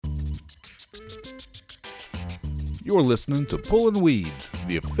You're listening to Pullin' Weeds,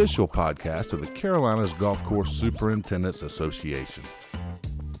 the official podcast of the Carolinas Golf Course Superintendents Association.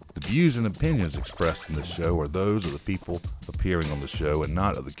 The views and opinions expressed in this show are those of the people appearing on the show and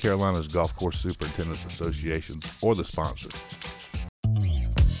not of the Carolinas Golf Course Superintendents Association or the sponsors.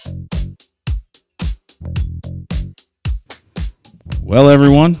 Well,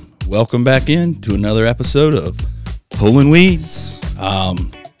 everyone, welcome back in to another episode of Pullin' Weeds.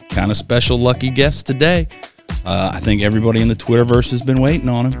 Kind of special lucky guest today. I think everybody in the Twitterverse has been waiting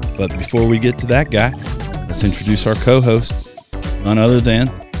on him. But before we get to that guy, let's introduce our co-host. None other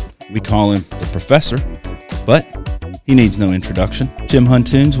than, we call him the Professor, but he needs no introduction. Jim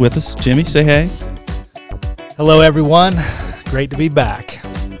Huntoon's with us. Jimmy, say hey. Hello, everyone. Great to be back.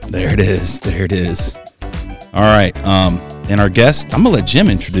 There it is. There it is. All right. And our guest, I'm going to let Jim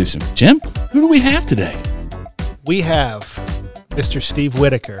introduce him. Jim, who do we have today? We have Mr. Steve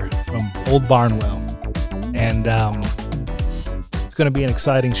Whitaker from Old Barnwell. And it's going to be an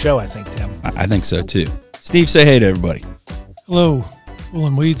exciting show, I think, Tim. I think so, too. Steve, say hey to everybody. Hello,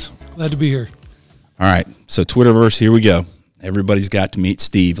 Pullin' Weeds. Glad to be here. All right. So Twitterverse, here we go. Everybody's got to meet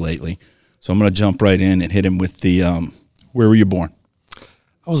Steve lately. So I'm going to jump right in and hit him with the, where were you born?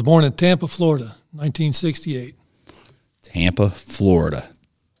 I was born in Tampa, Florida, 1968. Tampa, Florida.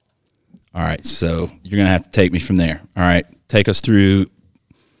 All right, so you're going to have to take me from there. All right, take us through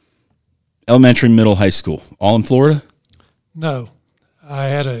elementary, middle, high school. All in Florida? No. I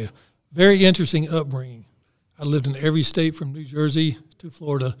had a very interesting upbringing. I lived in every state from New Jersey to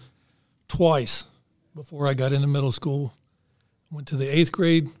Florida twice before I got into middle school. Went to the 8th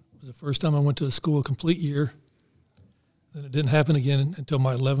grade. It was the first time I went to a school a complete year. Then it didn't happen again until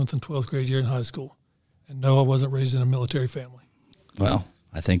my 11th and 12th grade year in high school. And no, I wasn't raised in a military family. Well,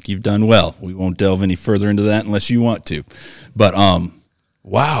 I think you've done well. We won't delve any further into that unless you want to. But,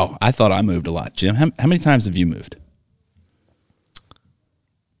 wow, I thought I moved a lot. Jim, how many times have you moved?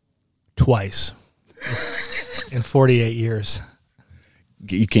 Twice. In 48 years.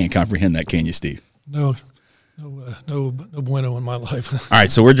 You can't comprehend that, can you, Steve? No bueno in my life. All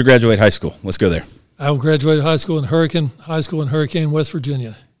right, so where'd you graduate high school? Let's go there. I graduated high school in Hurricane, West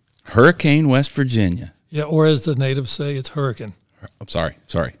Virginia. Hurricane, West Virginia. Yeah, or as the natives say, it's Hurricane. I'm sorry.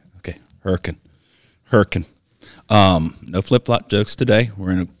 Okay, Hurricane. No flip-flop jokes today.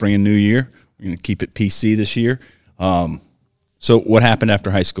 We're going to bring a new year. We're going to keep it PC this year. So what happened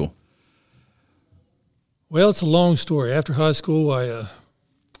after high school? Well, it's a long story. After high school, I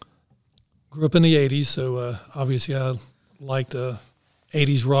grew up in the 80s, so obviously I liked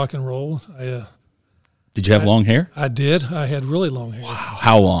 80s rock and roll. Did you have long hair? I did. I had really long hair. Wow.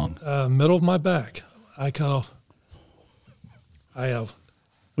 How long? Middle of my back. I cut off.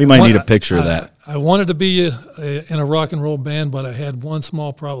 We might need a picture of that. I wanted to be in a rock and roll band, but I had one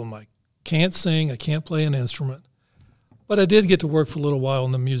small problem. I can't sing. I can't play an instrument. But I did get to work for a little while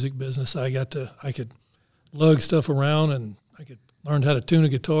in the music business. I could lug stuff around, and I could learn how to tune a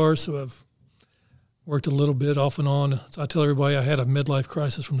guitar. So I've worked a little bit off and on. So I tell everybody I had a midlife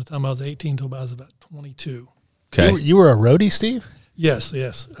crisis from the time I was 18 till I was about 22. Okay. You were a roadie, Steve? Yes.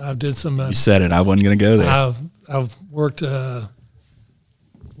 I did some. You said it. I wasn't going to go there. I've worked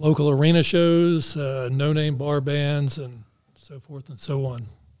local arena shows, no-name bar bands, and so forth and so on.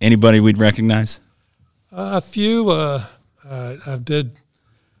 Anybody we'd recognize? A few. I did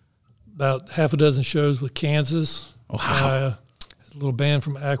about half a dozen shows with Kansas. Oh, wow. A little band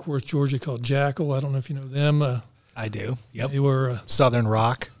from Ackworth, Georgia called Jackal. I don't know if you know them. I do. Yep. They were Southern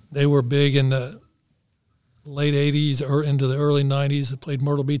rock. They were big in the late 80s or into the early 90s. They played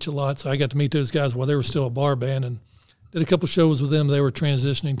Myrtle Beach a lot, so I got to meet those guys while they were still a bar band and did a couple shows with them. They were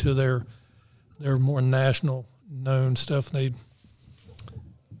transitioning to their more national known stuff.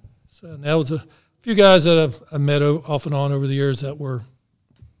 So that was a few guys that I've met off and on over the years that were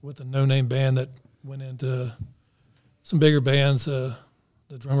with a no-name band that went into some bigger bands. The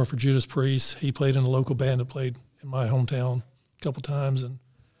drummer for Judas Priest, he played in a local band that played in my hometown a couple times, and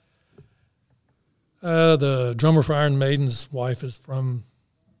the drummer for Iron Maiden's wife is from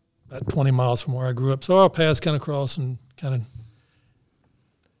about 20 miles from where I grew up. So our paths kind of crossed and kind of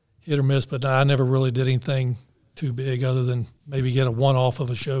hit or miss, but I never really did anything too big other than maybe get a one-off of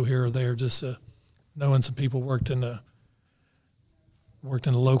a show here or there, just knowing some people worked in the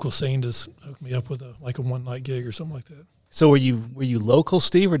local scene to hook me up with a one-night gig or something like that. So were you local,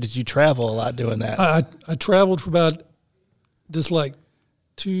 Steve, or did you travel a lot doing that? I traveled for about just like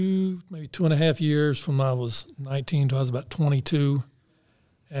maybe 2.5 years from I was 19 to I was about 22.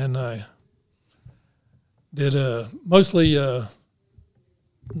 And I did mostly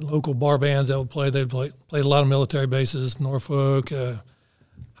local bar bands that would play. They played a lot of military bases, Norfolk,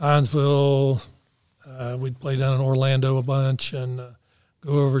 Hinesville, We'd play down in Orlando a bunch and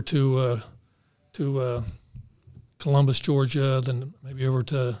go over to Columbus, Georgia, then maybe over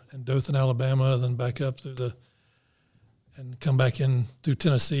to Dothan, Alabama, then back up and come back in through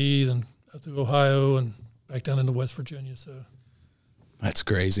Tennessee, then up through Ohio and back down into West Virginia. So that's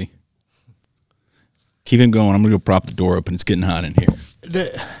crazy. Keep it going. I'm going to go prop the door open. It's getting hot in here.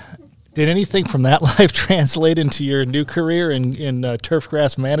 Did anything from that life translate into your new career in turf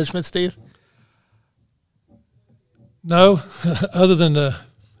grass management, Steve? No, other than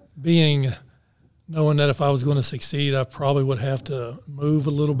knowing that if I was going to succeed, I probably would have to move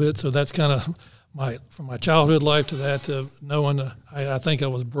a little bit. So that's kind of from my childhood life to that, to knowing, I think I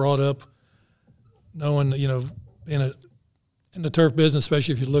was brought up knowing, being in the turf business,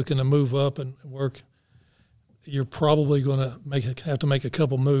 especially if you're looking to move up and work, you're probably going to have to make a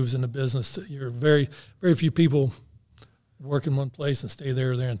couple moves in the business. You're very, very few people work in one place and stay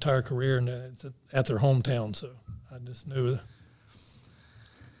there their entire career, and it's at their hometown. So I just knew.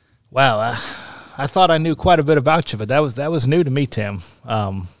 Wow, I thought I knew quite a bit about you, but that was new to me, Tim.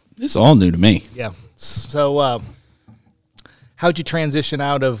 It's all new to me. Yeah. So, how'd you transition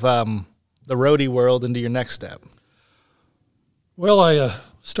out of the roadie world into your next step? Well, I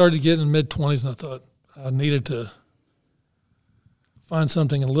started getting in mid-20s, and I thought I needed to find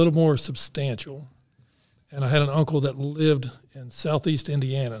something a little more substantial. And I had an uncle that lived in southeast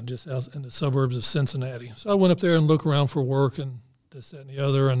Indiana, just out in the suburbs of Cincinnati. So I went up there and looked around for work and this, that, and the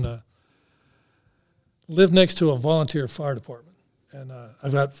other, and lived next to a volunteer fire department. And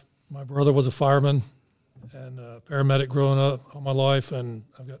my brother was a fireman and a paramedic growing up all my life, and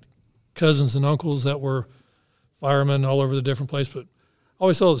I've got cousins and uncles that were firemen all over the different places. But I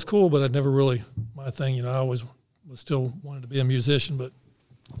always thought it was cool, but I'd never really, my thing, I always was still wanted to be a musician, but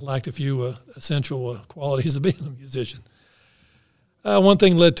lacked a few essential qualities of being a musician. One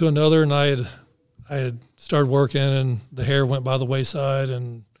thing led to another, and I had started working, and the hair went by the wayside,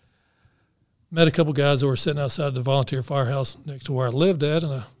 and met a couple guys that were sitting outside the volunteer firehouse next to where I lived at,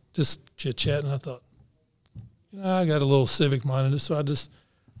 and I just chit-chatting, and I thought, I got a little civic mindedness, so I just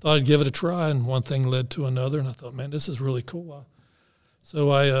thought I'd give it a try, and one thing led to another, and I thought, man, this is really cool.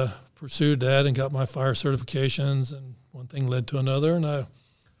 So I pursued that and got my fire certifications, and one thing led to another, and I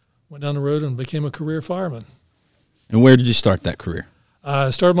went down the road and became a career fireman. And where did you start that career?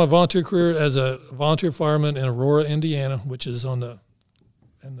 I started my volunteer career as a volunteer fireman in Aurora, Indiana, which is in the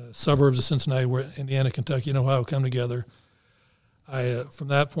suburbs of Cincinnati, where Indiana, Kentucky, and Ohio come together. From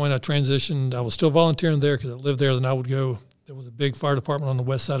that point, I transitioned. I was still volunteering there because I lived there. Then I would go. There was a big fire department on the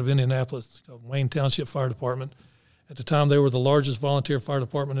west side of Indianapolis called Wayne Township Fire Department. At the time, they were the largest volunteer fire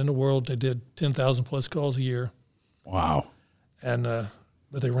department in the world. They did 10,000 plus calls a year. Wow. And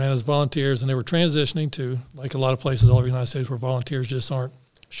but they ran as volunteers, and they were transitioning to, like a lot of places all over the United States where volunteers just aren't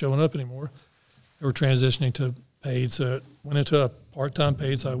showing up anymore. They were transitioning to paid, so it went into a part-time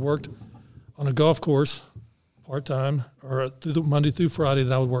paid. So I worked on a golf course part-time, or Monday through Friday.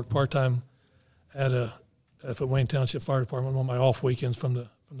 Then I would work part-time at Wayne Township Fire Department on my off weekends from the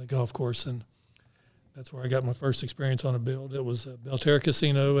golf course, and that's where I got my first experience on a build. It was Belterra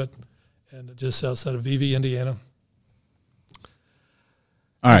Casino and just outside of VV, Indiana.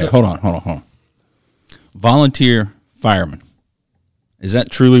 All right, hold on. Volunteer fireman. Is that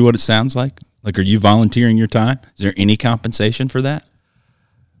truly what it sounds like? Like, are you volunteering your time? Is there any compensation for that?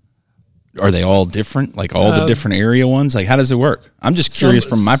 Are they all different? Like all the different area ones? Like, how does it work? I'm just curious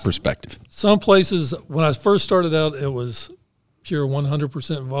from my perspective. Some places, when I first started out, it was pure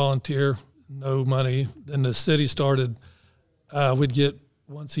 100% volunteer, no money. Then the city started, we'd get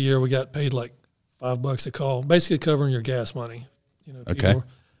once a year, we got paid like $5 a call, basically covering your gas money. Okay.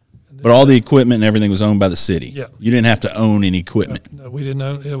 But all the equipment and everything was owned by the city. Yeah. You didn't have to own any equipment. No, we didn't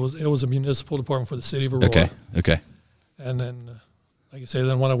own. It was a municipal department for the city of Aurora. Okay. And then, like I say,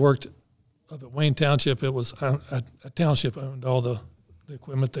 then when I worked up at Wayne Township, it was a township owned all the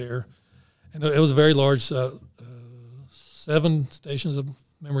equipment there, and it was a very large, 7 stations, if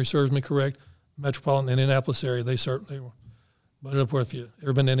memory serves me correct, metropolitan Indianapolis area. They were butted up where, if you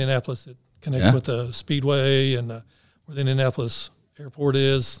ever been to Indianapolis, it connects with the Speedway and where the Indianapolis Airport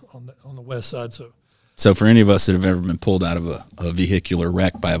is on the west side. So for any of us that have ever been pulled out of a vehicular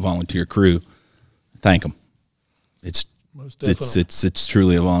wreck by a volunteer crew, thank them. It's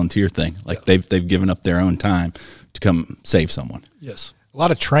truly a volunteer thing. Like they've given up their own time to come save someone. Yes, a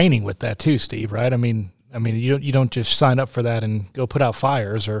lot of training with that too, Steve. Right? I mean, you don't just sign up for that and go put out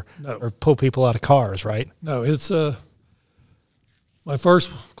fires or pull people out of cars, right? No, it's my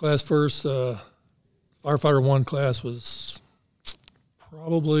first firefighter 1 class was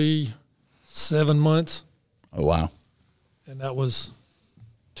probably 7 months. Oh, wow. And that was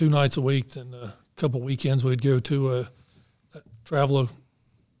 2 nights a week and a couple weekends we'd go to travel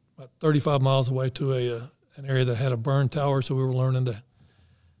about 35 miles away to an area that had a burn tower, so we were learning to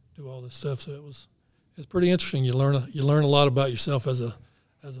do all this stuff. So it's pretty interesting. You learn a lot about yourself as a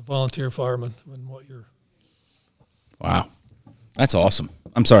volunteer fireman and what you're. Wow, that's awesome.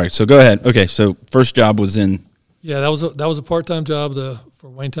 I'm sorry. So go ahead. Okay, so first job was in. Yeah, that was a part-time job for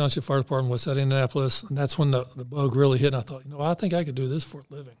Wayne Township Fire Department, West Side Indianapolis, and that's when the bug really hit. And I thought, I think I could do this for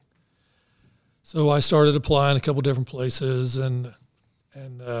a living. So I started applying a couple different places, and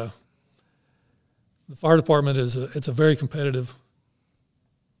the fire department it's a very competitive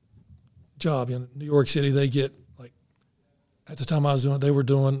job. In New York City, they get at the time I was doing it, they were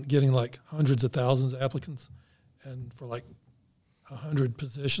getting like hundreds of thousands of applicants, and for like 100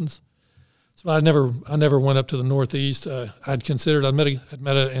 positions. So I never went up to the Northeast. I'd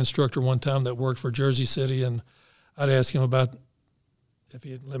met an instructor one time that worked for Jersey City, and I'd ask him about if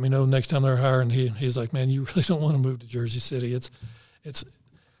he'd let me know next time they're hiring. He's like, man, you really don't want to move to Jersey City. It's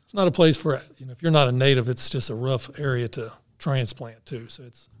not a place for, if you're not a native, it's just a rough area to transplant to.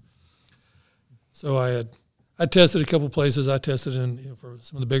 So I tested a couple places. I tested in for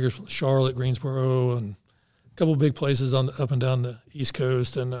some of the bigger, Charlotte, Greensboro, and a couple big places up and down the East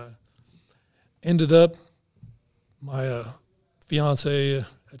Coast, and ended up my fiance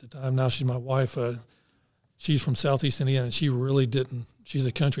at the time. Now she's my wife. She's from Southeast Indiana, and she really didn't. She's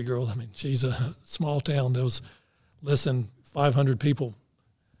a country girl. I mean, she's a small town. There was less than 500 people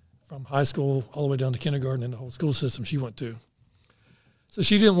from high school all the way down to kindergarten in the whole school system she went to. So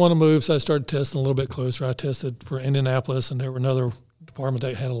she didn't want to move, so I started testing a little bit closer. I tested for Indianapolis, and there were another department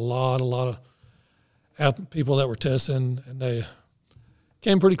that had a lot of people that were testing, and they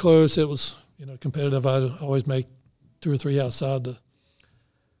came pretty close. It was competitive. I'd always make 2 or 3 outside of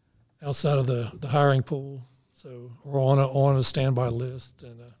the hiring pool, so or on a standby list,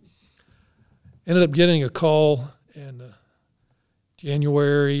 and ended up getting a call in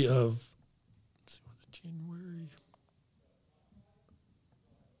January of. January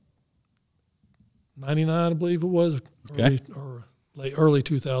 99, I believe it was, Okay. early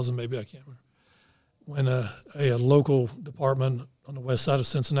 2000, maybe, I can't remember, when a local department on the west side of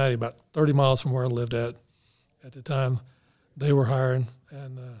Cincinnati, about 30 miles from where I lived at the time, they were hiring,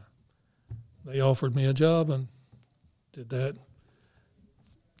 and they offered me a job, and did that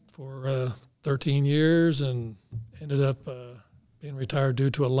for 13 years, and ended up being retired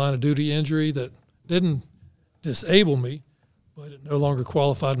due to a line of duty injury that didn't disable me, but it no longer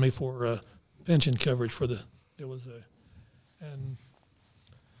qualified me for pension coverage and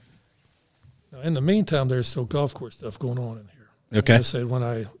now in the meantime, there's still golf course stuff going on in here. Okay. Like I said, when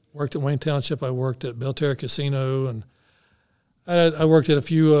I worked at Wayne Township, I worked at Belterra Casino, and I worked at a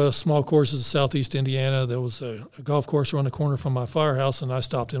few small courses in Southeast Indiana. There was a golf course around the corner from my firehouse, and I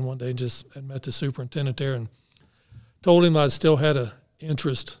stopped in one day and met the superintendent there and told him I still had an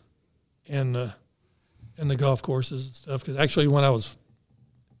interest in the golf courses and stuff. Because actually,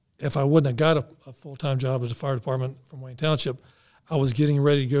 if I wouldn't have got a full-time job at the fire department from Wayne Township, I was getting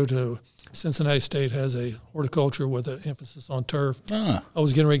ready to go to Cincinnati State. Has a horticulture with an emphasis on turf. I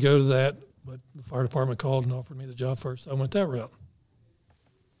was getting ready to go to that, but the fire department called and offered me the job first. So I went that route.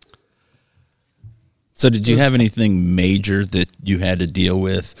 So did you have anything major that you had to deal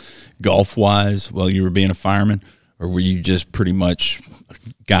with golf-wise while you were being a fireman? Or were you just pretty much a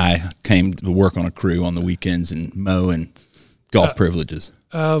guy came to work on a crew on the weekends and mow and golf privileges?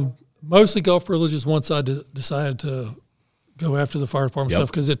 Mostly golf privileges once I decided to go after the fire department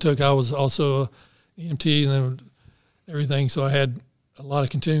stuff, because I was also a EMT and then everything, so I had a lot of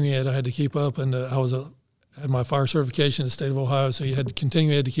continuing ed I had to keep up, and I had my fire certification in the state of Ohio, so you had to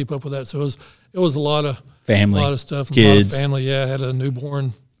continuing ed to keep up with that. So it was a lot of family, a lot of stuff, kids, a lot of family. Yeah, I had a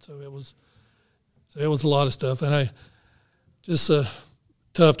newborn, so it was a lot of stuff, and I just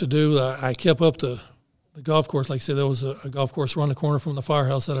tough to do. I kept up the golf course. Like I said, there was a golf course around the corner from the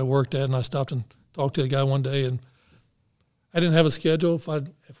firehouse that I worked at, and I stopped and talked to the guy one day, and I didn't have a schedule.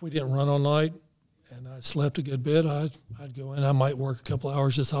 If we didn't run all night and I slept a good bit, I'd go in. I might work a couple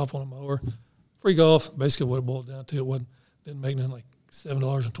hours, just hop on a mower. Free golf, basically what it boiled down to. It didn't make nothing like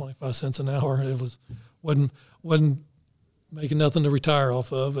 $7.25 an hour. It wasn't making nothing to retire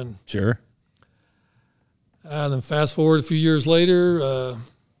off of. And sure. Then fast forward a few years later,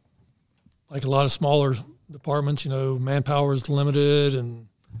 like a lot of smaller departments, manpower is limited, and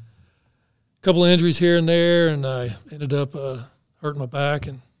a couple of injuries here and there, and I ended up hurting my back,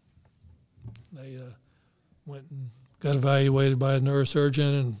 and they went and got evaluated by a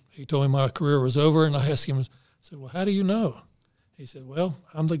neurosurgeon, and he told me my career was over, and I asked him, I said, well, how do you know? He said, well,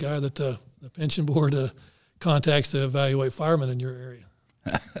 I'm the guy that the pension board contacts to evaluate firemen in your area.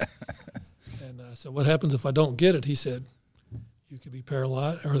 And I said, what happens if I don't get it? He said, you could be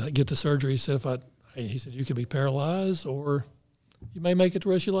paralyzed or get the surgery. He said, he said, you could be paralyzed or you may make it the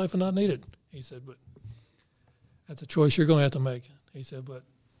rest of your life and not need it. He said, but that's a choice you're going to have to make. He said, but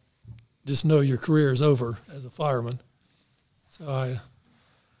just know your career is over as a fireman. So I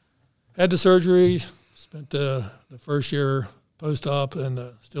had the surgery, spent the first year post-op and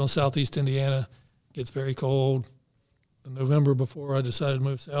still in southeast Indiana. Gets very cold. The November before I decided to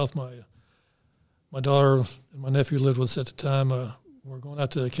move south, my daughter and my nephew lived with us at the time. Were going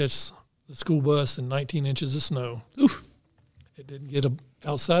out to catch the school bus in 19 inches of snow. Oof. It didn't get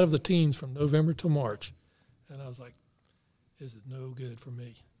outside of the teens from November to March. And I was like, this is no good for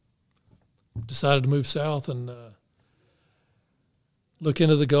me. Decided to move south and look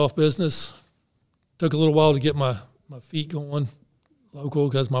into the golf business. Took a little while to get my feet going local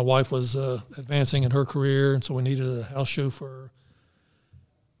because my wife was advancing in her career, and so we needed a house shoe for her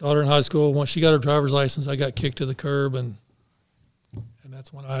daughter in high school. Once she got her driver's license, I got kicked to the curb, and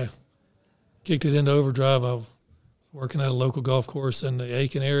that's when I kicked it into overdrive. I was working at a local golf course in the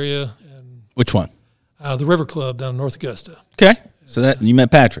Aiken area. And Which one? The River Club down in North Augusta. Okay. So that you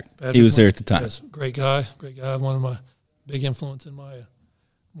met Patrick. He was there at the time. Yes, great guy. One of my big influence in my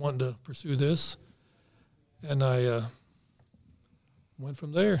wanting to pursue this. And I went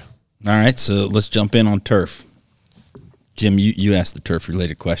from there. All right, so let's jump in on turf. Jim, you asked the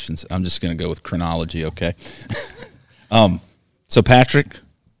turf-related questions. I'm just going to go with chronology, okay? So Patrick,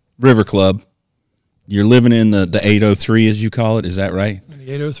 River Club, you're living in the 803, as you call it. Is that right? In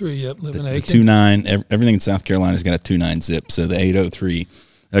the 803, yep, living in Aiken. The 29, everything in South Carolina's got a 29 zip, so the 803.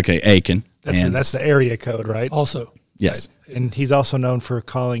 Okay, Aiken. That's the area code, right? Also. Yes. Right. And he's also known for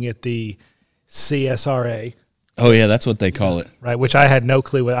calling it the CSRA. Oh, yeah, that's what they call it. Right, which I had no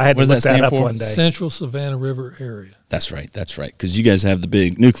clue. I had to look that up one day. Central Savannah River Area. That's right, because you guys have the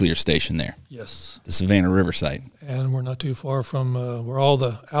big nuclear station there. Yes. The Savannah River site. And we're not too far from where all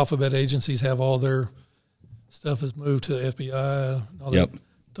the alphabet agencies have all their stuff is moved to FBI.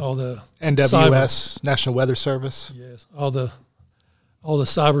 All the NWS, cyber. National Weather Service. Yes, all the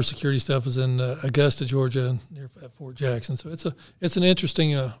cybersecurity stuff is in Augusta, Georgia, near at Fort Jackson. So it's an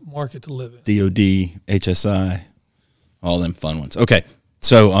interesting market to live in. DOD, HSI, all them fun ones. Okay,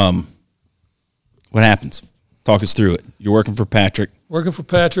 so what happens? Talk us through it. You're working for Patrick. Working for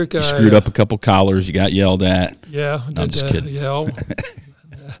Patrick. You screwed up a couple collars. You got yelled at. Yeah. No, I'm just kidding. Yeah.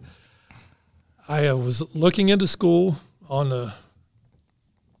 I was looking into school on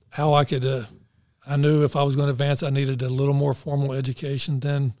how I could I knew if I was going to advance, I needed a little more formal education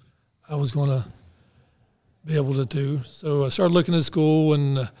than I was going to be able to do. So I started looking at school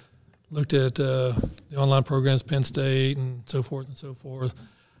and looked at the online programs, Penn State and so forth and so forth.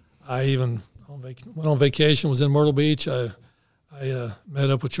 I even went on vacation, was in Myrtle Beach. I met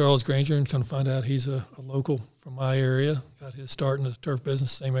up with Charles Granger and come to find out he's a local from my area, got his start in the turf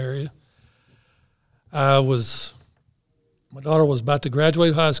business, same area. My daughter was about to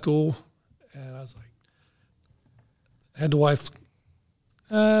graduate high school, and I was like, had the wife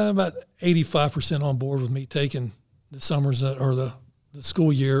about 85% on board with me taking the summers or the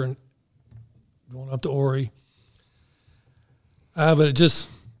school year and going up to Ori. But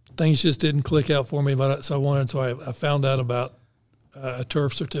things just didn't click out for me. So I found out about a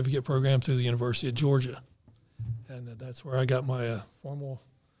turf certificate program through the University of Georgia, and that's where I got my formal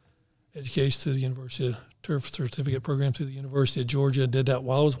education through the University of Turf Certificate program through the University of Georgia. Did that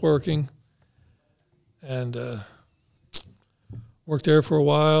while I was working, and worked there for a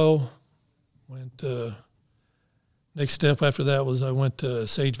while. Next step after that was I went to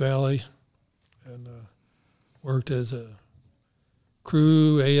Sage Valley and worked as a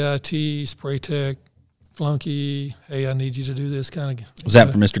crew, AIT, spray tech, flunky. Hey, I need you to do this kind of. Was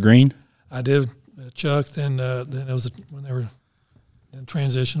that for Mr. Green? I did, Chuck. Then it was when they were in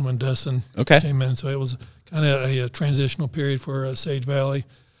transition when Dustin came in. So it was kind of a transitional period for Sage Valley.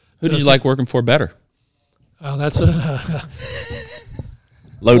 Who did you like working for better? That's a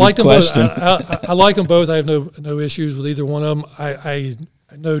loaded question. I like them both. I have no issues with either one of them. I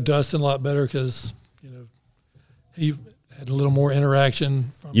know Dustin a lot better because he had a little more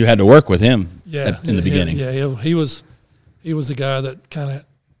interaction. You had to work with him in the beginning. Yeah, he was the guy that kind of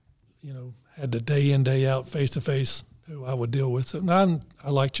had the day in, day out, face to face who I would deal with. So I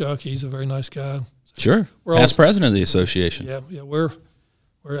like Chuck. He's a very nice guy. So sure. Past president of the association. Yeah.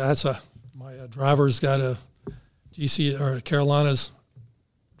 My driver's got a GC or a Carolina's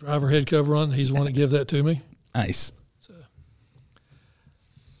driver head cover on. He's the one that give that to me. Nice. So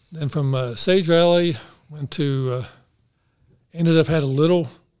then from Sage Valley went to ended up had a little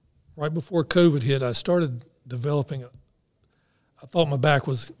right before COVID hit. I started developing I thought my back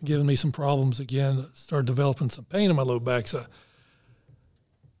was giving me some problems again. Started developing some pain in my low back. So I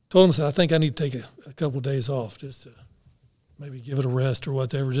told him, I think I need to take a couple of days off just to maybe give it a rest or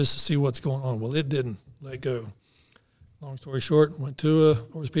whatever, just to see what's going on. Well, it didn't let go. Long story short, went to a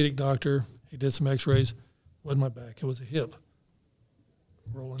orthopedic doctor. He did some x-rays. Wasn't my back. It was a hip.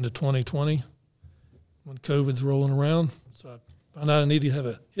 Roll into 2020 when COVID's rolling around. So I found out I needed to have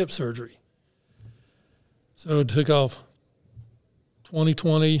a hip surgery. So it took off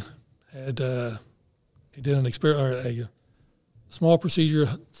 2020. He did a small procedure,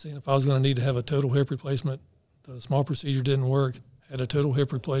 seeing if I was going to need to have a total hip replacement. The small procedure didn't work. Had a total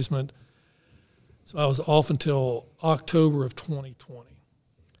hip replacement. So I was off until October of 2020.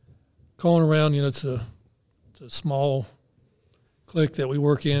 Calling around, it's a small clique that we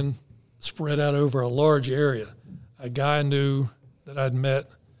work in, spread out over a large area. A guy I knew that I'd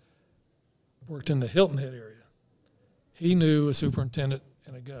met worked in the Hilton Head area. He knew a superintendent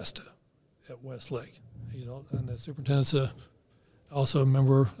in Augusta at Westlake. And the superintendent's also a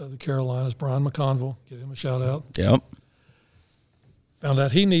member of the Carolinas, Brian McConville. Give him a shout out. Yep. Found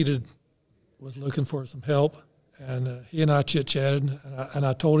out he was looking for some help, and he and I chit-chatted, and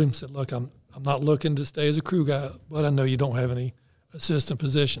I told him, said, look, I'm not looking to stay as a crew guy, but I know you don't have any assistant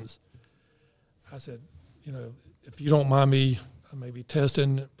positions. I said, if you don't mind me maybe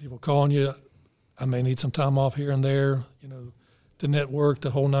testing, people calling you, I may need some time off here and there, to network,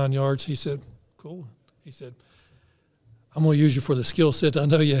 the whole 9 yards. He said, cool. He said, I'm going to use you for the skill set I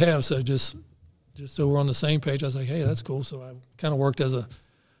know you have, so just so we're on the same page. I was like, hey, that's cool. So I kind of worked as a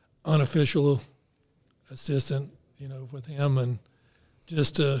unofficial assistant, with him, and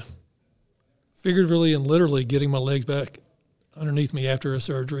just figuratively and literally getting my legs back underneath me after a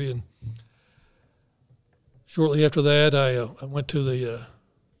surgery. And shortly after that, I went to the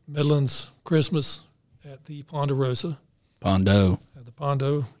Midlands Christmas at the Ponderosa. Pondo. At the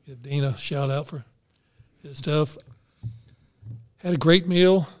Pondo. Give Dean a shout out for his stuff. Had a great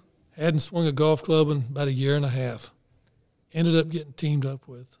meal. Hadn't swung a golf club in about a year and a half. Ended up getting teamed up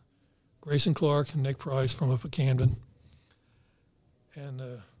with Grayson Clark and Nick Price from up at Camden. And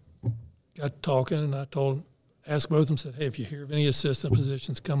got talking, and I asked both of them, said, hey, if you hear of any assistant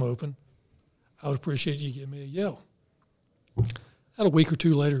positions come open, I would appreciate you giving me a yell. About a week or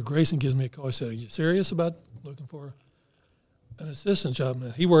two later, Grayson gives me a call. He said, are you serious about looking for an assistant job?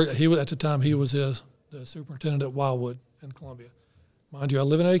 Man, at the time, he was the superintendent at Wildwood in Columbia. Mind you, I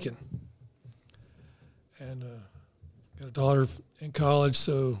live in Aiken. And got a daughter in college,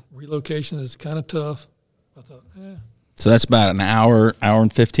 so relocation is kind of tough. I thought, So that's about an hour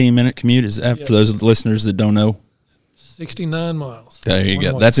and 15-minute commute. Is that for those listeners that don't know? 69 miles. There you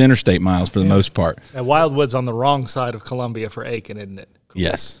go. That's interstate miles for the most part. Now, Wildwood's on the wrong side of Columbia for Aiken, isn't it? Cool.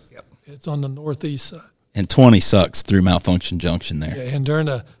 Yes. Yep. It's on the northeast side. And 20 sucks through Malfunction Junction there. Yeah, and during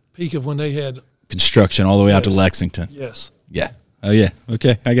the peak of when they had construction all the way out to Lexington. Yes. Yeah. Oh, yeah.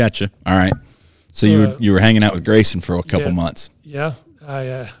 Okay, I got you. All right. So you were hanging out with Grayson for a couple months. Yeah.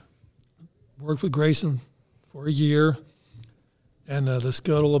 I worked with Grayson for a year, and the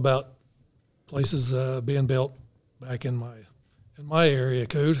scuttle about places being built back in my area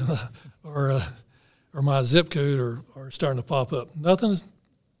code or my zip code are starting to pop up.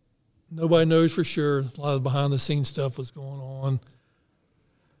 Nobody knows for sure. A lot of behind the scenes stuff was going on.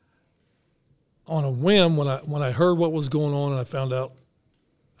 On a whim, when I heard what was going on and I found out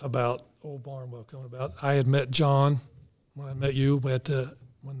about Old Barnwell coming about, I had met John when I met you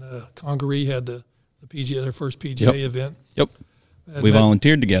when the Congaree had the PGA, their first PGA event. Yep. We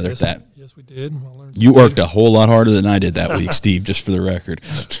volunteered together at that. Yes, we did. You worked a whole lot harder than I did that week, Steve, just for the record.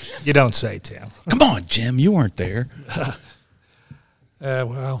 You don't say, Tim. Come on, Jim. You weren't there.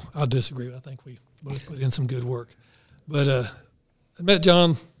 Well, I'll disagree. I think we both put in some good work. But I met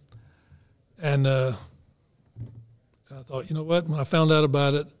John, and I thought, you know what? When I found out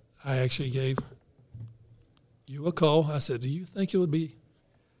about it, I actually gave you a call. I said, do you think it would be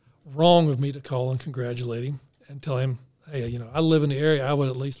wrong of me to call and congratulate him and tell him, hey, I live in the area. I would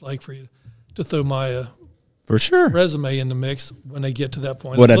at least like for you to throw my for sure resume in the mix when they get to that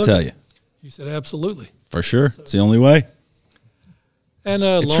point. What'd I tell you? You said absolutely. For sure. So, it's the only way. And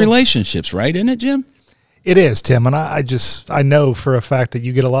it's relationships, right? Isn't it, Jim? It is, Tim. And I know for a fact that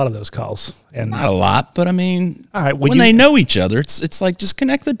you get a lot of those calls. And not a lot, but I mean, all right, when they know each other, it's like just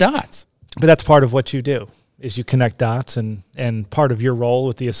connect the dots. But that's part of what you do. Is you connect dots, and part of your role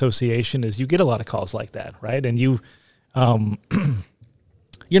with the association is you get a lot of calls like that, right? And you, you're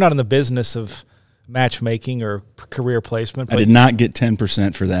not in the business of matchmaking or career placement. I did not get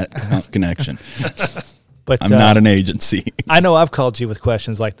 10% for that connection. But I'm not an agency. I know I've called you with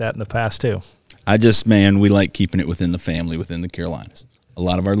questions like that in the past too. We like keeping it within the family, within the Carolinas. A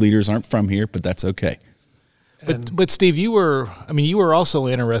lot of our leaders aren't from here, but that's okay. But Steve, you were also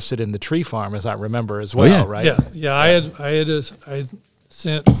interested in the tree farm, as I remember, as well, yeah. right? Yeah. I had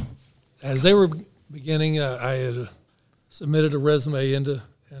sent, as they were beginning, I had submitted a resume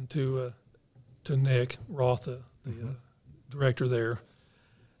to Nick Roth, the director there,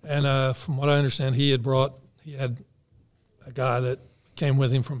 and from what I understand, he had a guy that came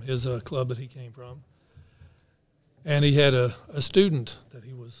with him from his club that he came from, and he had a student that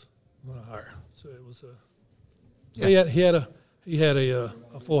he was going to hire. So it was he had a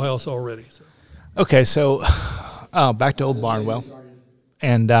full house already. So. Okay, so back to Old Barnwell,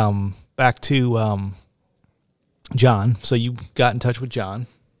 and back to John. So you got in touch with John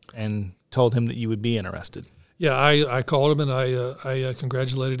and told him that you would be interested. Yeah, I called him and I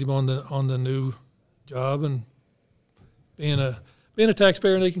congratulated him on the new job, and being a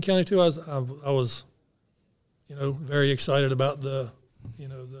taxpayer in Aiken County too. I was very excited about the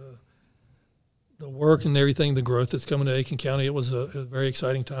work and everything, the growth that's coming to Aiken County. It was a very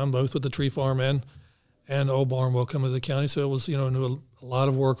exciting time, both with the tree farm and Old Barnwell coming to the county. So it was, I knew a lot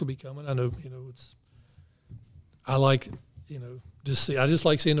of work would be coming. I know, I just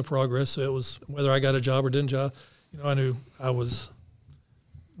like seeing the progress. So it was, whether I got a job or didn't job, I knew I was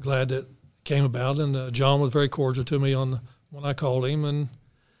glad that it came about. And John was very cordial to me when I called him, and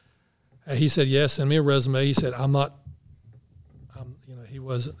he said, yes, send me a resume. He said,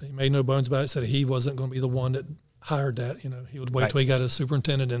 he made no bones about it. Said he wasn't going to be the one that hired that. He would wait till he got a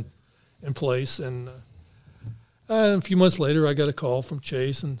superintendent in place. And a few months later, I got a call from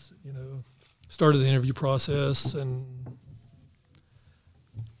Chase, and started the interview process, and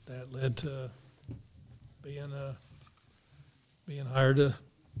that led to being hired.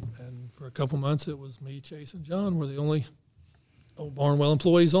 And for a couple months, it was me, Chase, and John were the only Old Barnwell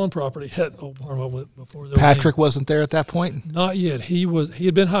employees on property at Old Barnwell before there Patrick wasn't there at that point? Not yet. He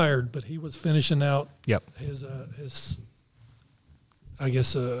had been hired, but he was finishing out his I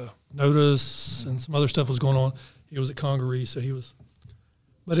guess notice, and some other stuff was going on. He was at Congaree, so he was,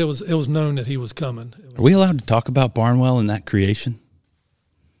 but it was known that he was coming. Are we allowed to talk about Barnwell and that creation?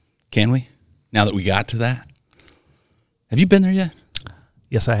 Can we? Now that we got to that? Have you been there yet?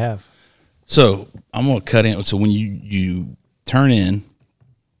 Yes, I have. So I'm going to cut in. So when you turn in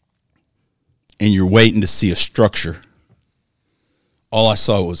and you're waiting to see a structure, all I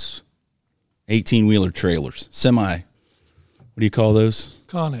saw was 18-wheeler trailers, what do you call those?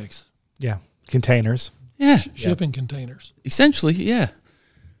 Connex. Yeah, containers. Yeah. Shipping containers. Essentially, yeah.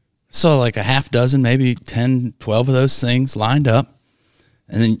 Saw like a half dozen, maybe 10, 12 of those things lined up.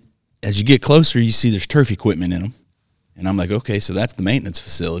 And then as you get closer, you see there's turf equipment in them. And I'm like, okay, so that's the maintenance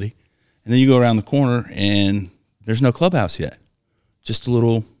facility. And then you go around the corner and there's no clubhouse yet. Just a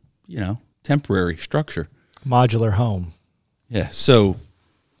little, temporary structure. Modular home. Yeah. So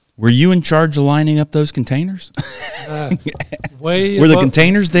were you in charge of lining up those containers? Were the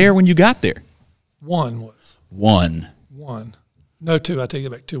containers there when you got there? One was. One. No, two. I take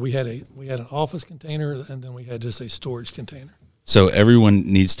it back. Two. We had an office container, and then we had just a storage container. So everyone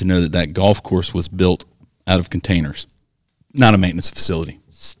needs to know that golf course was built out of containers, not a maintenance facility.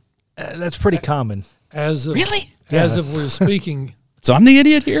 That's pretty common. Really? As of we're speaking. So I'm the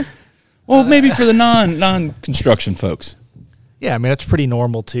idiot here? Well, maybe for the non-construction folks. Yeah, I mean, it's pretty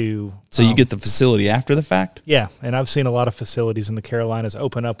normal to... So you get the facility after the fact? Yeah, and I've seen a lot of facilities in the Carolinas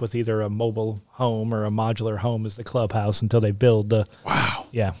open up with either a mobile home or a modular home as the clubhouse until they build the... Wow.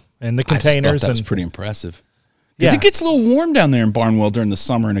 Yeah, and the containers... I just thought that was pretty impressive. Because it gets a little warm down there in Barnwell during the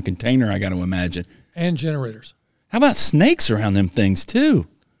summer in a container, I got to imagine. And generators. How about snakes around them things, too?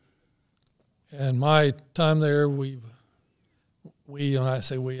 And my time there, when I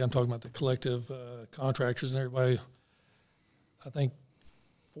say we, I'm talking about the collective contractors and everybody. I think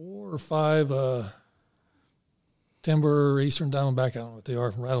 4 or 5 timber eastern diamondback, I don't know what they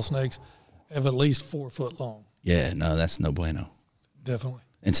are, from rattlesnakes, have at least 4 foot long. Yeah, no, that's no bueno. Definitely.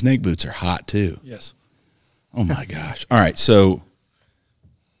 And snake boots are hot, too. Yes. Oh, my gosh. All right, so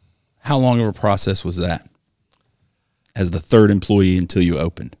how long of a process was that as the third employee until you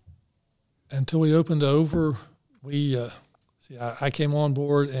opened? Until we opened over, I came on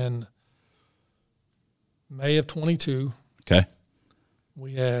board in May of 22. Okay.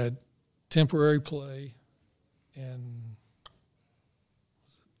 We had temporary play in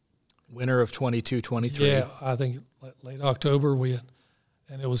winter of 22-23. Yeah, I think late October we had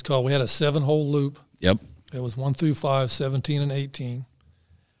a 7-hole loop. Yep. It was 1 through 5, 17 and 18.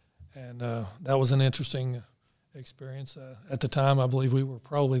 And that was an interesting experience. At the time, I believe we were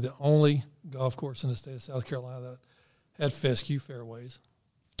probably the only golf course in the state of South Carolina that had fescue fairways.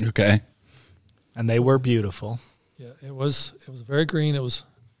 Okay. And they were beautiful. Yeah, it was very green. It was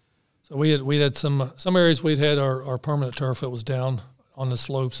so we had some areas we'd had our permanent turf that was down on the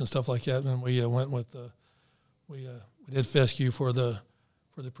slopes and stuff like that, and we went with we did fescue for the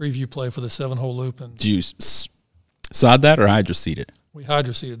preview play for the 7-hole loop, and Did you sod that or hydroseed it? we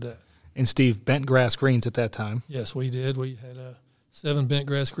hydroseeded that. And Steve, bent grass greens at that time. Yes, we did. We had 7 bent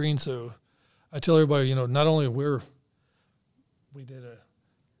grass greens. So I tell everybody, not only we did a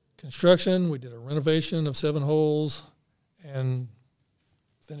construction, we did a renovation of 7 holes, and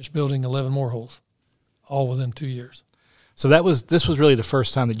finished building 11 more holes, all within 2 years. So this was really the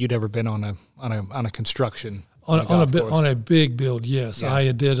first time that you'd ever been on a construction On a big build, yes. Yeah.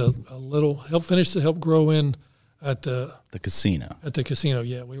 I did a little help grow in at the casino. At the casino,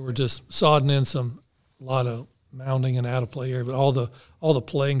 yeah. We were just sodding in a lot of mounding and out of play area, but all the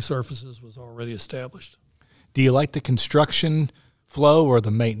playing surfaces was already established. Do you like the construction flow or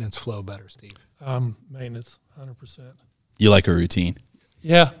the maintenance flow better, Steve? Maintenance, 100%. You like a routine?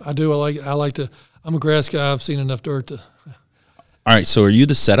 Yeah, I do. I like to. I'm a grass guy. I've seen enough dirt to. All right, so are you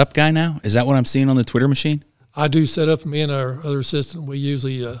the setup guy now? Is that what I'm seeing on the Twitter machine? I do set up. Me and our other assistant, we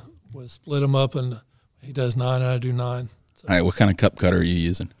usually would split them up, and he does 9, and I do 9. So All right, what kind of cup cutter are you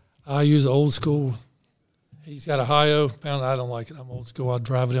using? I use old school. He's got a high-o pound. I don't like it. I'm old school. I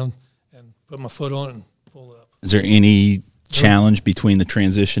drive it in and put my foot on it and pull up. Is there any challenge between the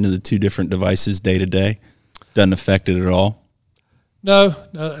transition of the two different devices day to day? Doesn't affect it at all? No.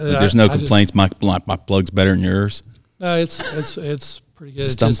 There's no complaints. My plug's better than yours. No, it's pretty good. Is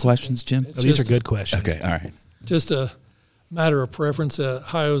this dumb questions, Jim? These are good questions. Okay, all right. Just a matter of preference.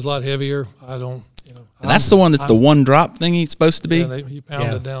 High-o is a lot heavier. I don't. That's the one that's the one drop thingy it's supposed to be? Yeah, you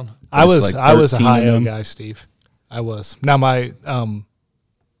pound it down. I was a 13 high-o of them. guy, Steve. I was. Now my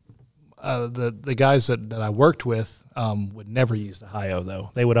the guys that I worked with would never use the high-o though.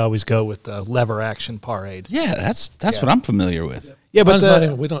 They would always go with the lever action par aid. Yeah, that's what I'm familiar with. Yeah, but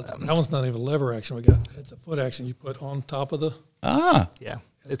that one's not even lever action. It's a foot action you put on top of the. Yeah,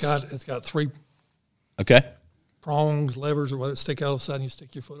 It's got 3 Okay. prongs, levers, or what stick out of the side, and you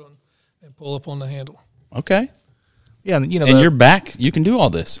stick your foot on and pull up on the handle. Okay. yeah, And you're back. You can do all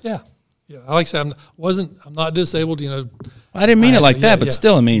this. Yeah. I like to say I'm not disabled. I didn't mean it like that, but yeah.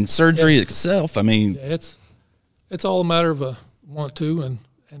 still, I mean, surgery itself, I mean. Yeah, it's all a matter of want to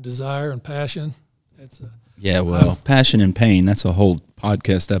and desire and passion. Passion and pain, that's a whole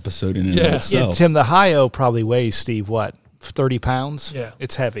podcast episode in and of yeah, itself. Tim, the high-o probably weighs, Steve, what, 30 pounds? Yeah.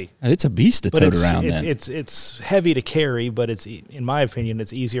 It's heavy. It's a beast to tote around then. It's heavy to carry, but in my opinion,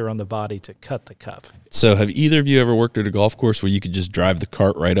 it's easier on the body to cut the cup. So have either of you ever worked at a golf course where you could just drive the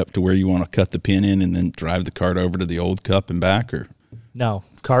cart right up to where you want to cut the pin in and then drive the cart over to the old cup and back? Or No,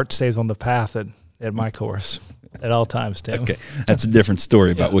 cart stays on the path at my course at all times, Tim. Okay, that's a different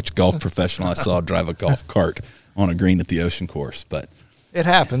story about which golf professional I saw drive a golf cart on a green at the ocean course. But it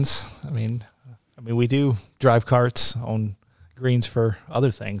happens. I mean, we do drive carts on greens for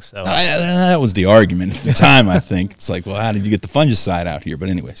other things. So that was the argument at the time, I think. It's like, well, how did you get the fungicide out here? But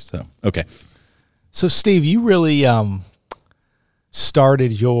anyways, so, okay. So, Steve, you really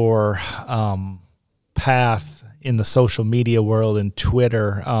started your path in the social media world and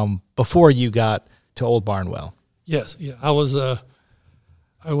Twitter before you got to Old Barnwell. Yes, yeah. I was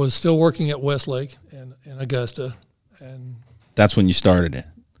still working at Westlake in Augusta, and That's when you started it.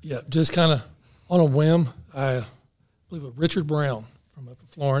 yeah, just kind of on a whim. I believe it Richard Brown from up in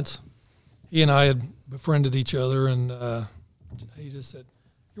Florence. He and I had befriended each other, and he just said,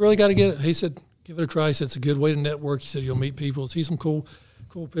 "You really got to get it." He said, "Give it a try." He said, "It's a good way to network." He said, "You'll meet people, see some cool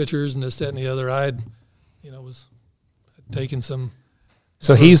pictures, and this, that, and the other." I had, was taking some.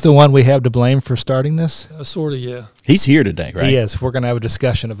 So he's the one we have to blame for starting this? Sort of, yeah. He's here today, right? He is. We're going to have a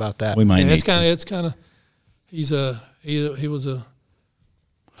discussion about that. We might Yeah, need it's kind to. of. It's kind of. He was a.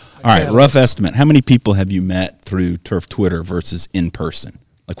 All right, rough estimate. How many people have you met through Turf Twitter versus in person?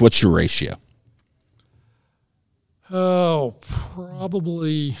 Like, what's your ratio? Oh,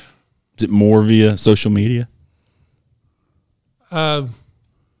 probably. Is it more via social media?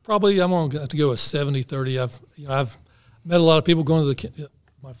 Probably I'm going to have to go with 70-30. I've met a lot of people going to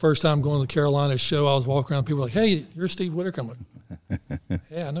my first time going to the Carolina show. I was walking around, people were like, "Hey, you're Steve Whitaker." I'm like,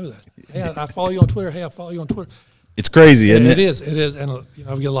 "Hey, I know that. Hey, I follow you on Twitter. Hey, I follow you on Twitter." It's crazy, isn't it? It is, and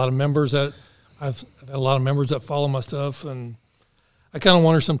I've got a lot of members that I've had a lot of members that follow my stuff, and I kind of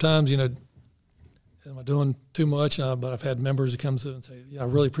wonder sometimes, am I doing too much? But I've had members that come through and say, "I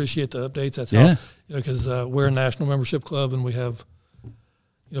really appreciate the updates." That's how, because we're a national membership club, and we have,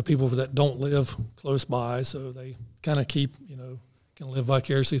 people that don't live close by, so they kind of keep, can live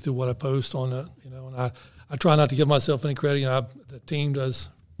vicariously through what I post on it, and I try not to give myself any credit. The team does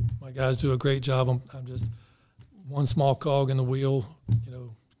my guys do a great job. I'm just one small cog in the wheel.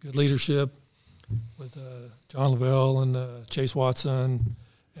 Good leadership with John Lavelle and Chase Watson.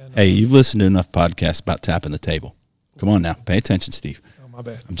 And, Hey, you've listened to enough podcasts about tapping the table. Come on now, pay attention, Steve. Oh, my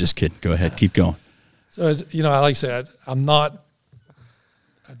bad. I'm just kidding. Go ahead, keep going. So, like I said, I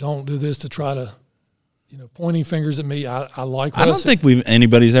don't do this to try to, pointing fingers at me. I like what I don't think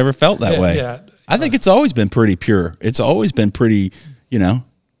anybody's ever felt that way. Yeah. I think it's always been pretty pure. It's always been pretty,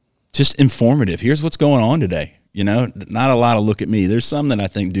 just informative. Here's what's going on today. Not a lot of look at me. There's some that I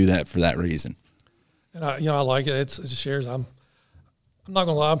think do that for that reason. And I like it. It's shares. I'm not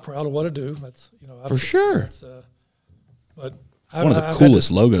gonna lie. I'm proud of what I do. That's For sure. But One of the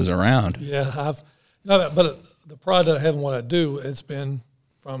coolest logos around. Yeah, but the pride that I have in what I do, it's been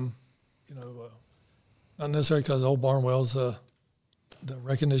from, not necessarily because Old Barnwell's the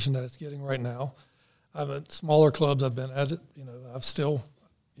recognition that it's getting right now. I've at smaller clubs I've been at it. I've still,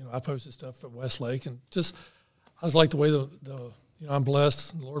 I posted stuff at Westlake, and just I just like the way I'm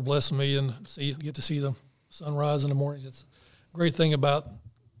blessed. The Lord blessed me, and get to see the sunrise in the mornings. It's a great thing about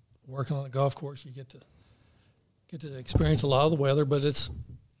working on a golf course. You get to experience a lot of the weather, but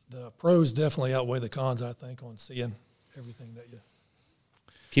the pros definitely outweigh the cons, I think, on seeing everything that you.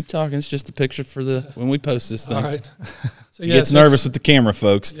 Keep talking. It's just a picture for when we post this thing. All right. So, He gets nervous with the camera,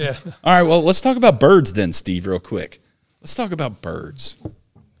 folks. Yeah. All right, well, let's talk about birds then, Steve, real quick. Let's talk about birds.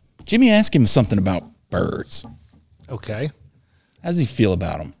 Jimmy, ask him something about birds. Okay. How does he feel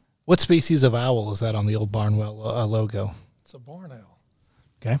about them? What species of owl is that on the Old Barnwell logo? It's a barn owl.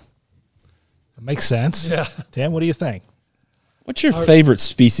 Okay. That makes sense. Yeah. Dan, what do you think? What's your favorite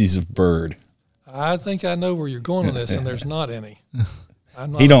species of bird? I think I know where you're going with this, and there's not any.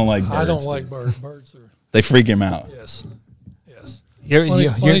 He don't like birds. I don't like birds. Birds are They freak him out. yes.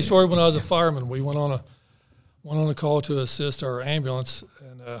 Funny Story. When I was a fireman, we went on a call to assist our ambulance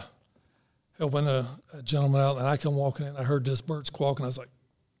and helping a gentleman out, and I come walking in. I heard this bird squawking. I was like,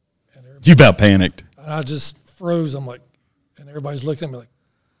 You about panicked. and I just froze. I'm like, and everybody's looking at me like,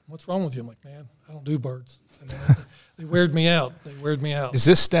 "What's wrong with you?" I'm like, "Man, I don't do birds." And they weirded me out. Does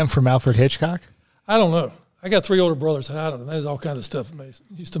this stem from Alfred Hitchcock? I don't know. I got 3 older brothers. I don't know. There's all kinds of stuff that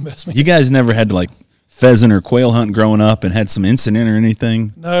used to mess me. You guys never had to pheasant or quail hunt growing up and had some incident or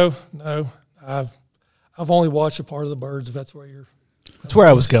anything? No. I've only watched a part of the birds. If that's where you're. That's where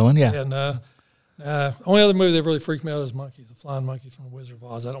I was going. Yeah. And only other movie that really freaked me out was Monkeys, the flying monkey from the Wizard of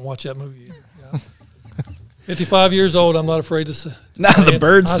Oz. I don't watch that movie either. 55 years old. I'm not afraid to say. No, the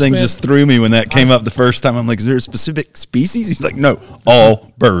birds thing just threw me when that came up the first time. I'm like, is there a specific species? He's like, no,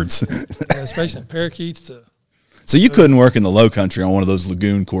 all birds. Especially parakeets. So you couldn't work in the low country on one of those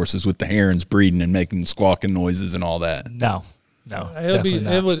lagoon courses with the herons breeding and making squawking noises and all that. No,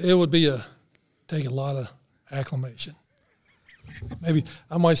 it would take a lot of acclimation. Maybe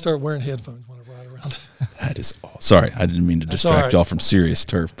I might start wearing headphones when I ride around. That is all. Sorry, I didn't mean to distract right. y'all from serious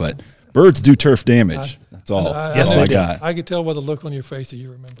turf, but birds do turf damage. That's all. Yes, they do. got. I could tell by the look on your face that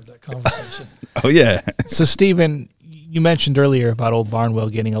you remember that conversation. Oh yeah. So Stephen, you mentioned earlier about Old Barnwell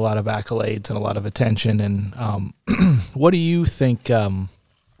getting a lot of accolades and a lot of attention, and what do you think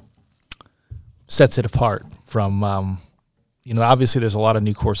sets it apart from? Obviously there's a lot of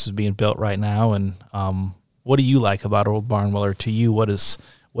new courses being built right now, and what do you like about Old Barnwell, or to you, what is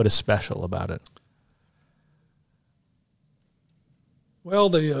special about it?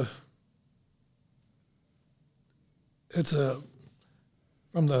 Well, it's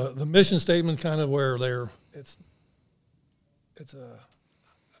from the mission statement, kind of where it's a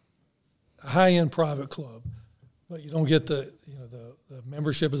high-end private club, but you don't get the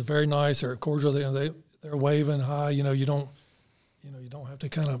membership is very nice. They're cordial. They're waving hi. You don't have to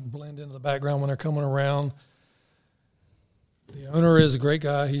kind of blend into the background when they're coming around. The owner is a great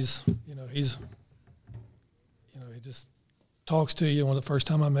guy. He just talks to you. When the first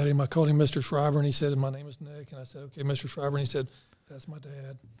time I met him, I called him Mr. Schreiber, and he said, "My name is Nick." And I said, "Okay, Mr. Schreiber." And he said, "That's my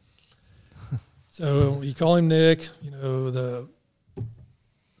dad." So you call him Nick. The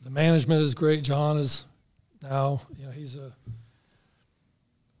management is great. John is now, he's a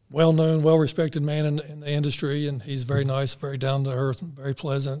well-known, well-respected man in the industry, and he's very nice, very down-to-earth, very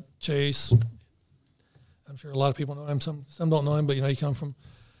pleasant. Chase, I'm sure a lot of people know him. Some don't know him, but he come from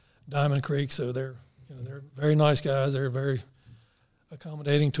Diamond Creek, so they're very nice guys. They're very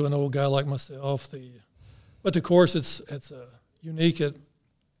accommodating to an old guy like myself. But of course, it's unique.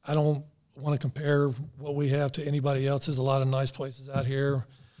 I don't want to compare what we have to anybody else. There's a lot of nice places out here.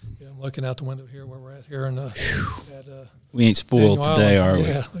 I'm looking out the window here where we're at here, and we ain't spoiled today, are we?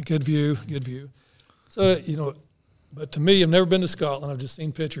 Yeah, a good view. So but to me, I've never been to Scotland. I've just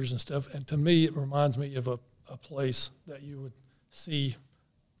seen pictures and stuff, and to me, it reminds me of a place that you would see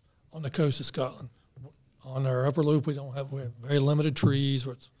on the coast of Scotland. On our upper loop, we have very limited trees,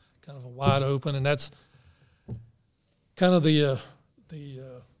 where it's kind of a wide open, and that's kind of the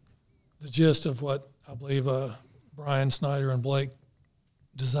gist of what I believe Brian Snyder and Blake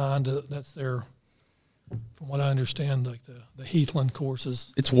designed. That's their, from what I understand, like the Heathland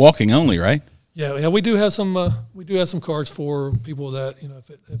courses. It's walking only, right? Yeah, we do have some carts for people that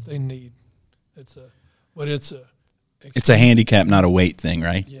if they need. It's a handicap, not a weight thing,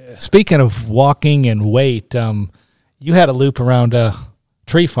 right? Yeah. Speaking of walking and weight, you had a loop around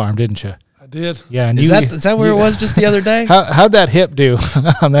Tree Farm, didn't you? I did. Yeah, and Is that where it was just the other day? How'd that hip do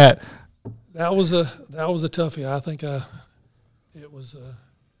on that? That was a toughie. I think it was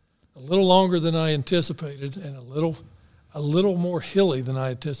a little longer than I anticipated, and a little more hilly than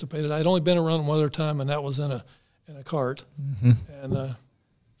I anticipated. I'd only been around one other time, and that was in a cart. Mm-hmm. And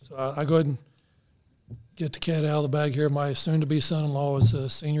so I go ahead and get the cat out of the bag here. My soon-to-be son-in-law is a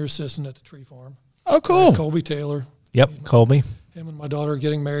senior assistant at the Tree Farm. Oh, cool. Colby Taylor. Yep, Colby. Him and my daughter are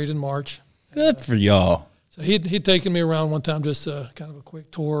getting married in March. Good for y'all. So he'd taken me around one time, just kind of a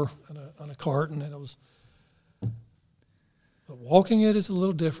quick tour on a cart, and then but walking it is a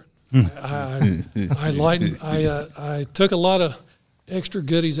little different. I took a lot of extra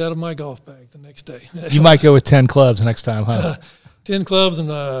goodies out of my golf bag the next day. You might go with 10 clubs next time, huh? 10 clubs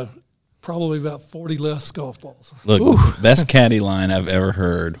and probably about 40 less golf balls. Look, best caddy line I've ever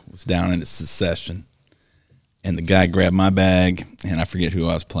heard was down in Secession. And the guy grabbed my bag, and I forget who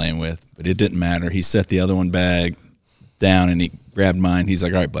I was playing with, but it didn't matter. He set the other one bag down, and he grabbed mine. He's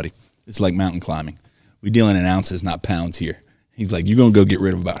like, all right, buddy, it's like mountain climbing. We deal in ounces, not pounds here. He's like, you're going to go get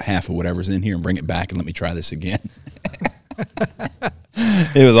rid of about half of whatever's in here and bring it back and let me try this again.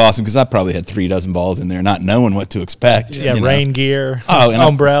 It was awesome because I probably had 36 balls in there not knowing what to expect. Yeah, rain gear, and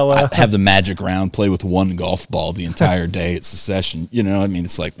umbrella. I have the magic round, play with one golf ball the entire day at Secession. You know, I mean,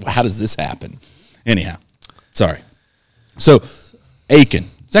 it's like, how does this happen? Anyhow, sorry. So, Aiken,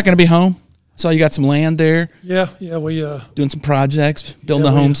 is that going to be home? Saw you got some land there. Yeah, we doing some projects, building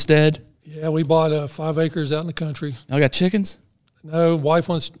a homestead. Yeah, we bought 5 acres out in the country. Y'all got chickens? No, wife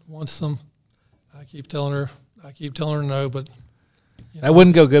wants some. I keep telling her no, but that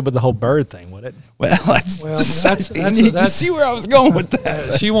wouldn't go good with the whole bird thing, would it? Well, that's you see where I was going with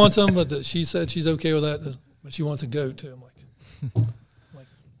that. She wants them, but she said she's okay with that. But she wants a goat too. I'm like,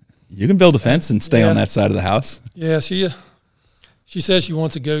 you can build a fence and stay on that side of the house. Yeah, she says she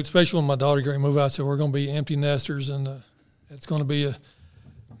wants a goat, especially when my daughter going to move out. So we're going to be empty nesters, and it's going to be a.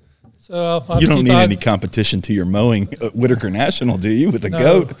 So you don't need any competition to your mowing at Whitaker National, do you, with a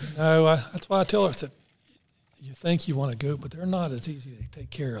goat? No, that's why I tell her, I said, you think you want a goat, but they're not as easy to take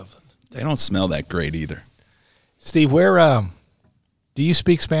care of. They don't smell that great either. Steve, where do you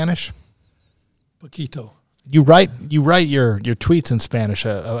speak Spanish? Poquito. You write your tweets in Spanish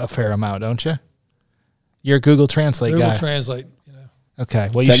a fair amount, don't you? You're a Google Translate guy. Google Translate,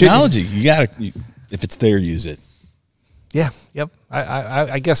 Okay. Well, technology, you got to, if it's there, use it. Yeah. Yep.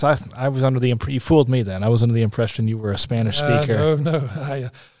 I guess I was under the you fooled me then. I was under the impression you were a Spanish speaker. No.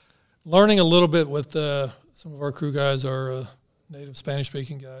 Learning a little bit with some of our crew guys are native Spanish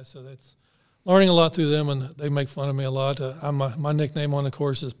speaking guys, so that's learning a lot through them, and they make fun of me a lot. My nickname on the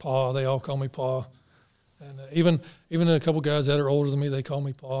course is Pa. They all call me Pa, and even a couple guys that are older than me, they call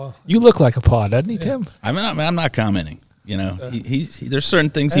me Pa. You look like a Pa, doesn't he, Tim? I'm not commenting. You know, there's certain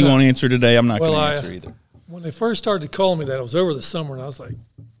things he won't answer today. I'm not going to answer either. When they first started calling me that, it was over the summer, and I was like,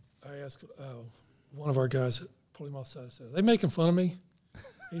 I asked one of our guys that pulled him off the side. I said, "Are they making fun of me?"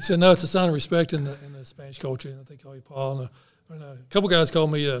 He said, "No, it's a sign of respect in the Spanish culture, and they call you Pa." And a couple guys call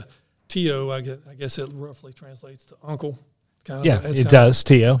me Tio. I guess it roughly translates to uncle. It does,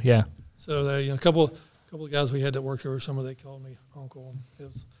 Tio. Yeah. So a couple of guys we had that worked here, they called me uncle.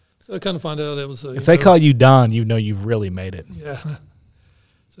 So I kind of find out it was. If they call you Don, you know you've really made it. Yeah.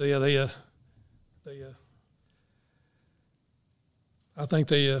 So they I think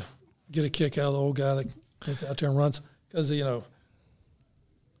they get a kick out of the old guy that gets out there and runs because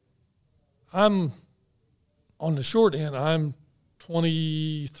I'm on the short end. I'm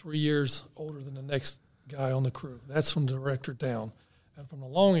 23 years older than the next guy on the crew. That's from the director down, and from the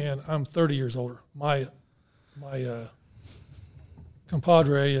long end, I'm 30 years older. My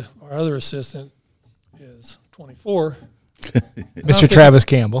compadre, our other assistant, is 24. Mr. Travis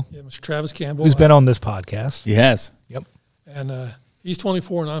Campbell. Yeah, Mr. Travis Campbell. Who's been on this podcast. He has. Yep. And he's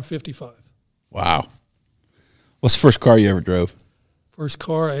 24 and I'm 55. Wow. What's the first car you ever drove? First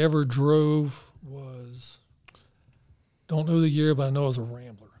car I ever drove was, don't know the year, but I know it was a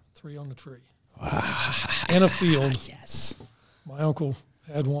Rambler, 3 on the tree. Wow. In a field. Yes. My uncle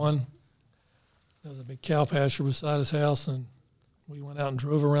had one. There was a big cow pasture beside his house, and we went out and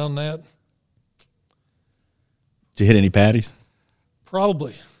drove around that. Did you hit any patties?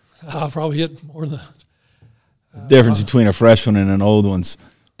 Probably. I'll probably hit more than The difference between a fresh one and an old one's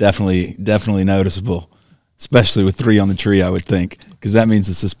definitely noticeable, especially with 3 on the tree, I would think, because that means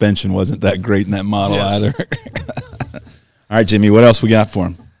the suspension wasn't that great in that model either. All right, Jimmy, what else we got for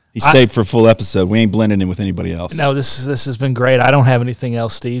him? He stayed for a full episode. We ain't blending in with anybody else. No, this has been great. I don't have anything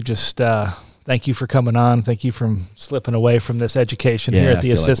else, Steve. Just thank you for coming on. Thank you for slipping away from this education here at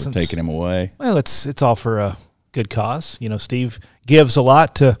the Assistants. Like we're taking him away. Well, it's all for a good cause. You know, Steve gives a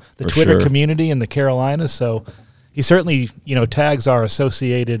lot to the Twitter community in the Carolinas, so he certainly, tags our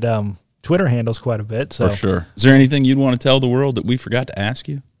associated Twitter handles quite a bit. So. For sure. Is there anything you'd want to tell the world that we forgot to ask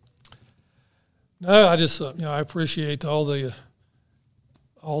you? No, I just I appreciate all the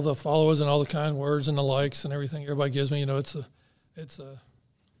followers and all the kind words and the likes and everything everybody gives me. It's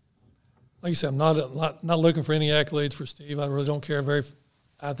like I said, I'm not looking for any accolades for Steve. I really don't care.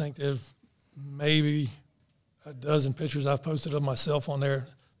 I think there's maybe a dozen pictures I've posted of myself on there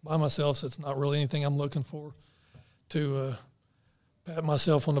by myself, so it's not really anything I'm looking for to pat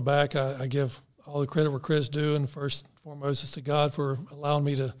myself on the back. I give all the credit where credit's due, and first and foremost is to God for allowing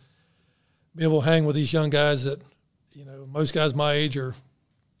me to be able to hang with these young guys that, most guys my age are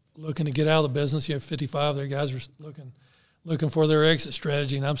looking to get out of the business. 55, their guys are looking for their exit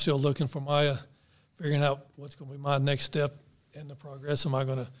strategy, and I'm still looking for my figuring out what's going to be my next step in the progress. Am I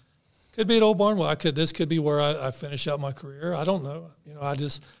going to could be at Old Barnwell. This could be where I finish out my career. I don't know.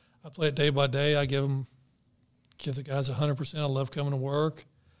 I play it day by day. I give the guys 100%. I love coming to work.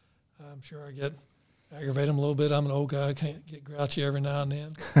 I'm sure I aggravate them a little bit. I'm an old guy. I can't get grouchy every now and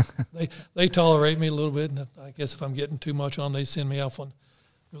then. They tolerate me a little bit, and I guess if I'm getting too much on them, they send me off on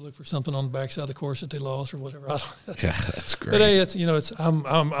go look for something on the backside of the course that they lost or whatever. Yeah, that's great. But hey,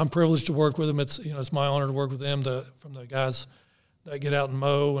 I'm privileged to work with them. It's my honor to work with them. From the guys that get out and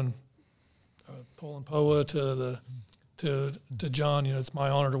mow and pulling POA to John. It's my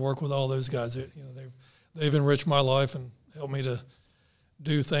honor to work with all those guys. They've enriched my life and helped me to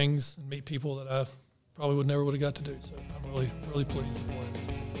do things and meet people that I probably never would have got to do. So I'm really, really pleased and blessed.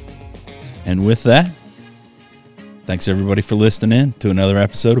 And with that, thanks everybody for listening in to another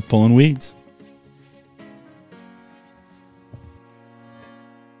episode of Pulling Weeds.